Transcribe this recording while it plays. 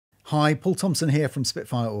Hi, Paul Thomson here from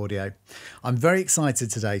Spitfire Audio. I'm very excited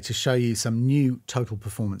today to show you some new Total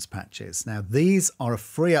Performance patches. Now, these are a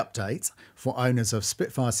free update for owners of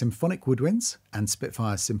Spitfire Symphonic Woodwinds and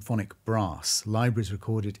Spitfire Symphonic Brass, libraries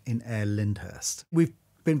recorded in Air Lyndhurst. We've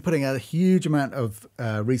been putting a huge amount of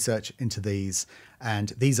research into these,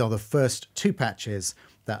 and these are the first two patches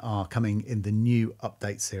that are coming in the new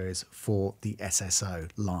update series for the SSO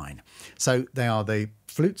line. So they are the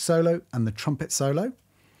flute solo and the trumpet solo.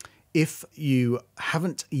 If you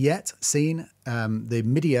haven't yet seen the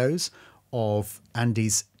videos of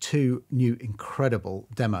Andy's two new incredible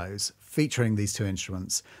demos featuring these two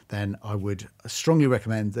instruments, then I would strongly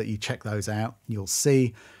recommend that you check those out. You'll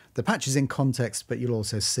see the patches in context, but you'll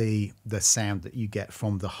also see the sound that you get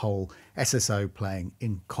from the whole SSO playing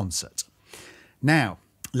in concert. Now,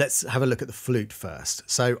 let's have a look at the flute first.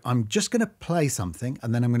 So I'm just going to play something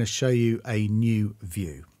and then I'm going to show you a new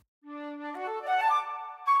view.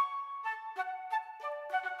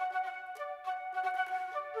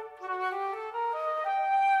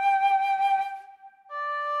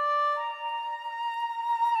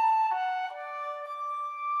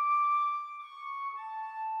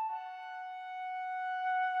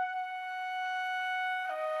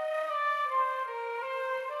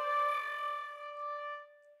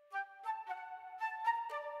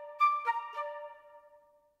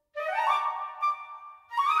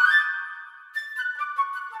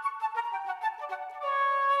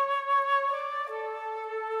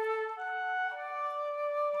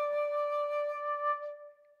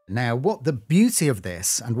 Now, what the beauty of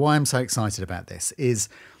this and why I'm so excited about this is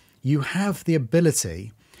you have the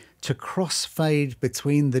ability to crossfade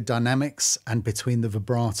between the dynamics and between the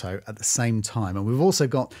vibrato at the same time. And we've also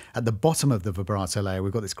got at the bottom of the vibrato layer,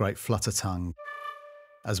 we've got this great flutter tongue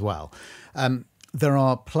as well. There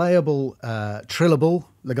are playable, trillable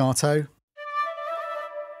legato.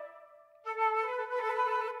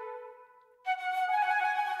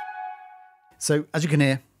 So as you can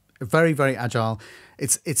hear, very, very agile.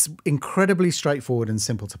 It's incredibly straightforward and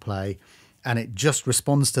simple to play, and it just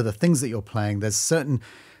responds to the things that you're playing. There's certain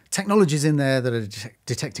technologies in there that are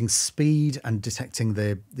detecting speed and detecting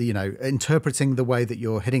interpreting the way that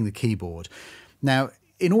you're hitting the keyboard. Now,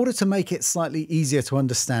 in order to make it slightly easier to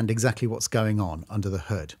understand exactly what's going on under the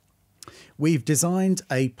hood, we've designed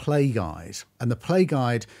a play guide, and the play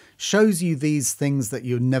guide shows you these things that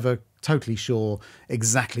you're never totally sure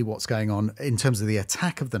exactly what's going on in terms of the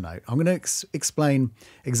attack of the note. I'm going to explain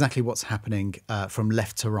exactly what's happening from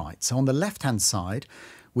left to right. So on the left-hand side,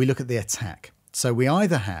 we look at the attack. So we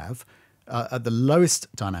either have, at the lowest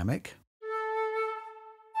dynamic,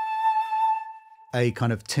 a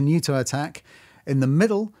kind of tenuto attack. In the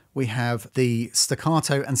middle, we have the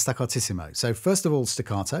staccato and staccatissimo. So first of all,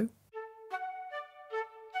 staccato.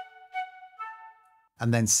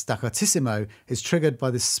 And then staccatissimo is triggered by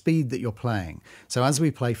the speed that you're playing. So as we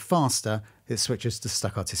play faster, it switches to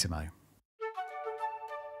staccatissimo.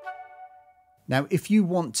 Now, if you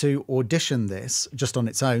want to audition this just on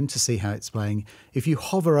its own to see how it's playing, if you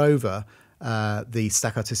hover over the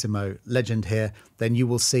staccatissimo legend here, then you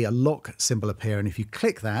will see a lock symbol appear. And if you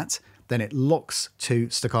click that, then it locks to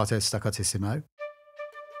staccato, staccatissimo.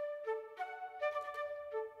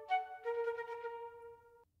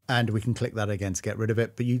 And we can click that again to get rid of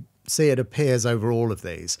it, but you see it appears over all of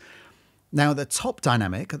these. Now, the top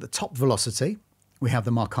dynamic, at the top velocity, we have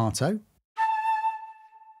the marcato.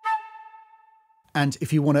 And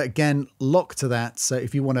if you want to, again, lock to that, so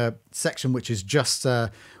if you want a section which is just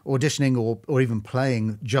auditioning or even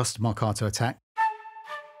playing just marcato attack,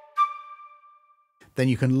 then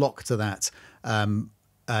you can lock to that and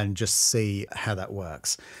just see how that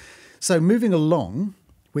works. So moving along,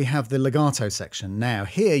 we have the legato section. Now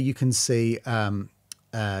here you can see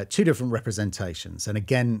two different representations. And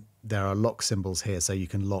again, there are lock symbols here, so you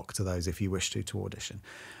can lock to those if you wish to audition.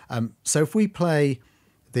 So if we play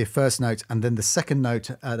the first note and then the second note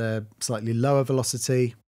at a slightly lower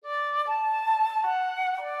velocity,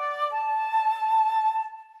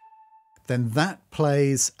 then that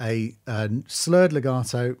plays a slurred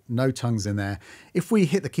legato, no tongues in there. If we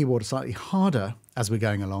hit the keyboard slightly harder as we're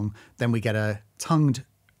going along, then we get a tongued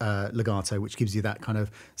legato, which gives you that kind of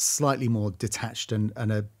slightly more detached and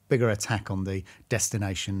a bigger attack on the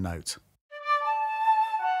destination note.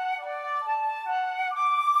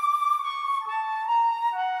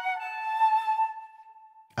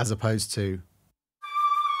 As opposed to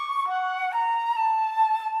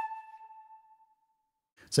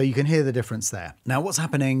so you can hear the difference there. Now, what's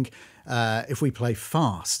happening if we play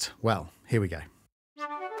fast? Well, here we go.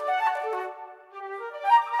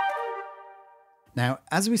 Now,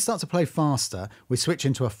 as we start to play faster, we switch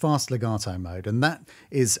into a fast legato mode, and that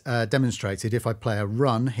is demonstrated if I play a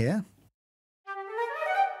run here.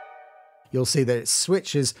 You'll see that it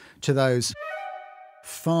switches to those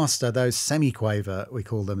faster, those semi-quaver, we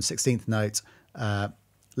call them, 16th note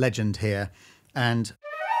legend here, and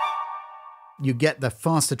you get the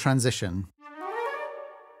faster transition.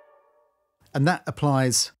 And that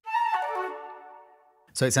applies.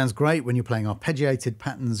 So it sounds great when you're playing arpeggiated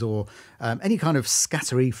patterns or any kind of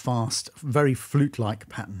scattery, fast, very flute-like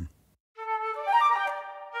pattern.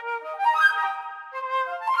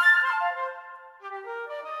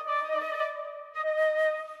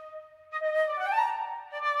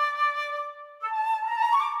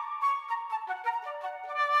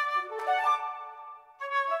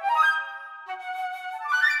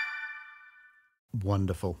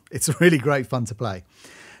 Wonderful. It's really great fun to play.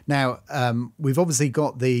 Now, we've obviously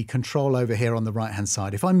got the control over here on the right-hand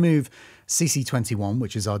side. If I move CC21,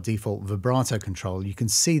 which is our default vibrato control, you can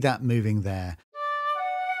see that moving there.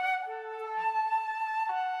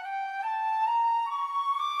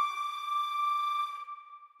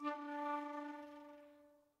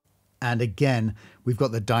 And again, we've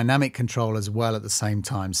got the dynamic control as well at the same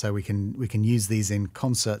time, so we can use these in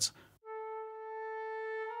concert.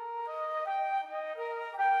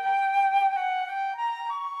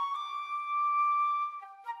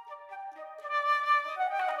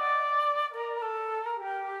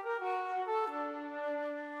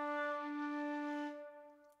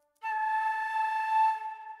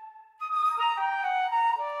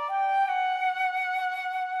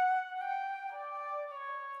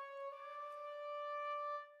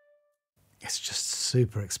 It's just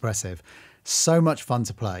super expressive. So much fun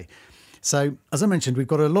to play. So, as I mentioned, we've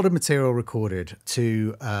got a lot of material recorded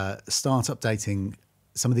to start updating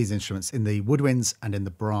some of these instruments in the woodwinds and in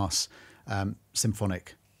the brass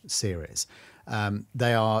symphonic series.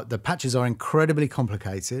 The patches are incredibly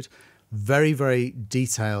complicated, very, very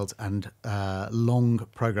detailed and long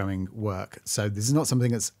programming work. So this is not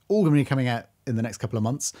something that's all going to be coming out in the next couple of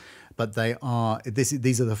months, but these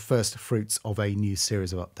are the first fruits of a new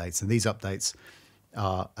series of updates. And these updates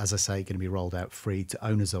are, as I say, going to be rolled out free to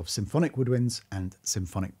owners of symphonic woodwinds and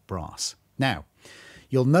symphonic brass. Now,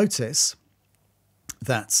 you'll notice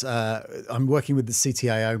that I'm working with the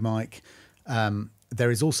CTAO mic.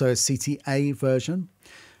 There is also a CTA version.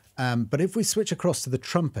 But if we switch across to the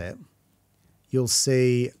trumpet, you'll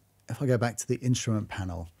see, if I go back to the instrument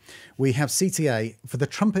panel, we have CTA. For the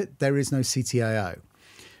trumpet, there is no CTAO.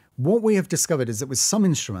 What we have discovered is that with some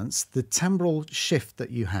instruments, the timbral shift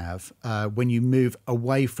that you have when you move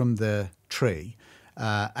away from the tree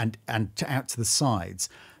and out to the sides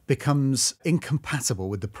becomes incompatible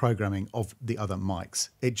with the programming of the other mics.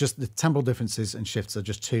 The timbral differences and shifts are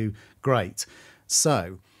just too great.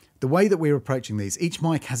 So the way that we're approaching these, each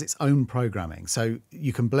mic has its own programming. So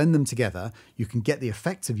you can blend them together. You can get the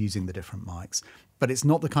effect of using the different mics, but it's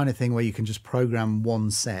not the kind of thing where you can just program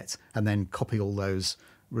one set and then copy all those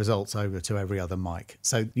results over to every other mic.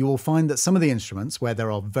 So you will find that some of the instruments where there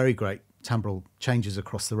are very great timbral changes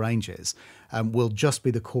across the ranges will just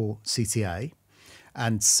be the core CTA.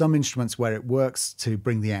 And some instruments where it works to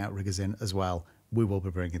bring the outriggers in as well, we will be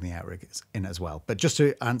bringing the outriggers in as well. But just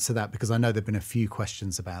to answer that, because I know there've been a few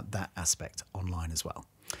questions about that aspect online as well.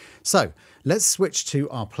 So let's switch to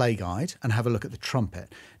our play guide and have a look at the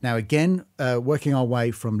trumpet. Now again, working our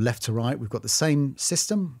way from left to right, we've got the same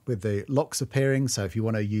system with the locks appearing. So if you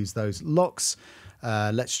want to use those locks,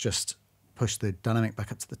 let's just push the dynamic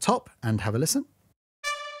back up to the top and have a listen.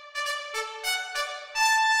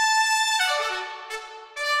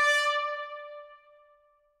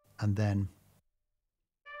 And then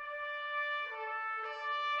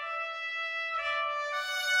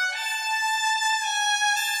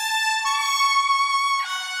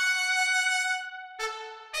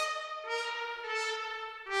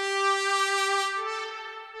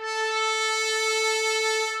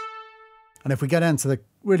and if we go down to the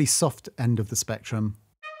really soft end of the spectrum,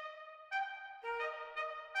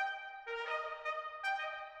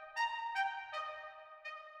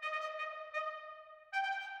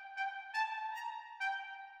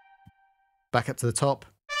 back up to the top,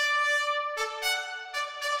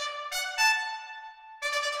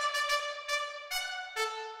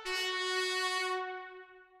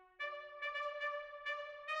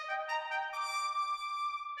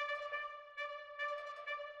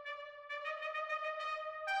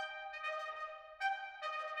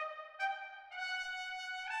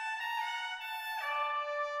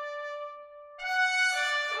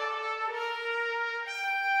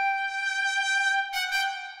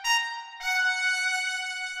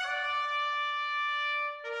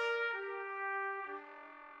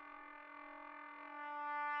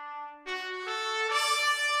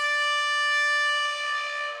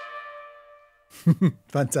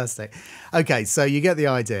 Fantastic. Okay, so you get the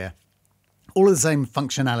idea. All of the same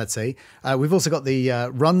functionality. We've also got the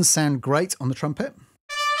runs sound great on the trumpet.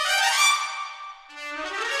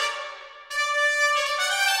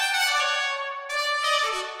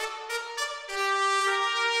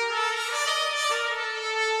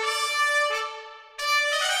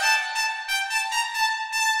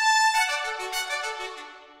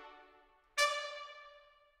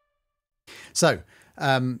 So,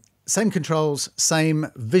 same controls,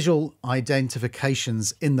 same visual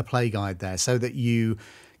identifications in the play guide there so that you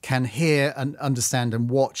can hear and understand and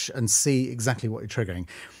watch and see exactly what you're triggering.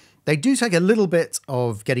 They do take a little bit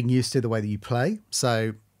of getting used to the way that you play.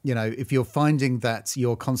 So, you know, if you're finding that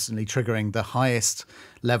you're constantly triggering the highest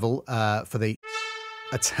level for the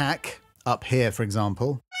attack up here, for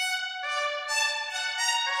example,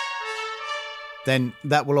 then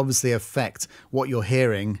that will obviously affect what you're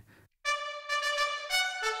hearing.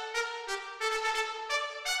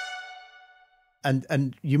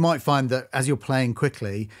 And you might find that as you're playing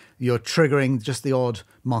quickly, you're triggering just the odd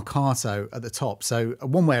marcato at the top. So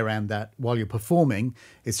one way around that while you're performing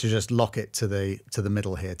is to just lock it to the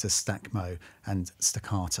middle here, to staccato and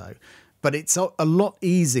staccato. But it's a lot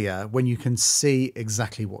easier when you can see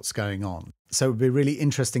exactly what's going on. So it would be really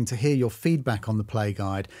interesting to hear your feedback on the play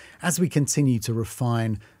guide as we continue to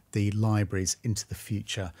refine the libraries into the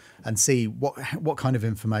future and see what kind of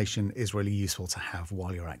information is really useful to have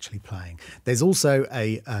while you're actually playing. There's also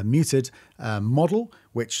a muted model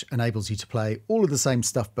which enables you to play all of the same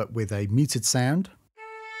stuff but with a muted sound.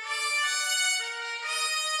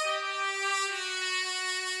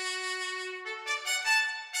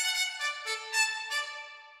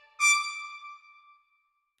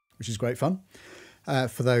 Which is great fun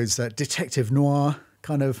for those detective noir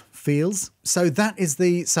kind of feels. So that is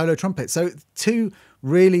the solo trumpet. So two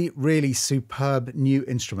really, really superb new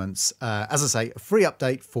instruments. As I say, a free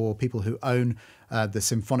update for people who own the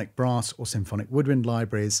symphonic brass or symphonic woodwind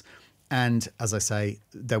libraries. And as I say,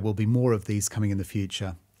 there will be more of these coming in the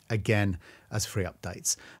future, again, as free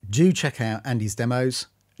updates. Do check out Andy's demos.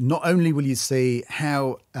 Not only will you see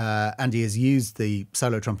how Andy has used the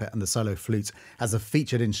solo trumpet and the solo flute as the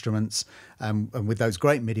featured instruments, and with those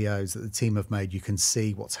great videos that the team have made, you can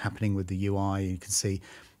see what's happening with the UI. You can see,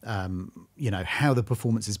 you know, how the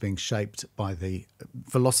performance is being shaped by the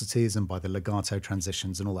velocities and by the legato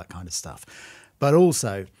transitions and all that kind of stuff. But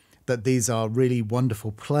also that these are really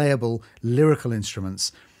wonderful, playable, lyrical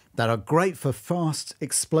instruments that are great for fast,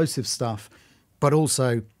 explosive stuff, but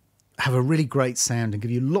also have a really great sound and give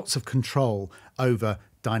you lots of control over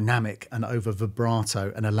dynamic and over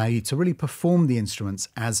vibrato and allow you to really perform the instruments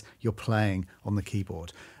as you're playing on the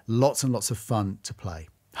keyboard. Lots and lots of fun to play.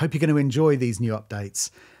 Hope you're going to enjoy these new updates.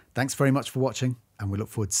 Thanks very much for watching, and we look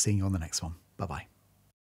forward to seeing you on the next one. Bye-bye.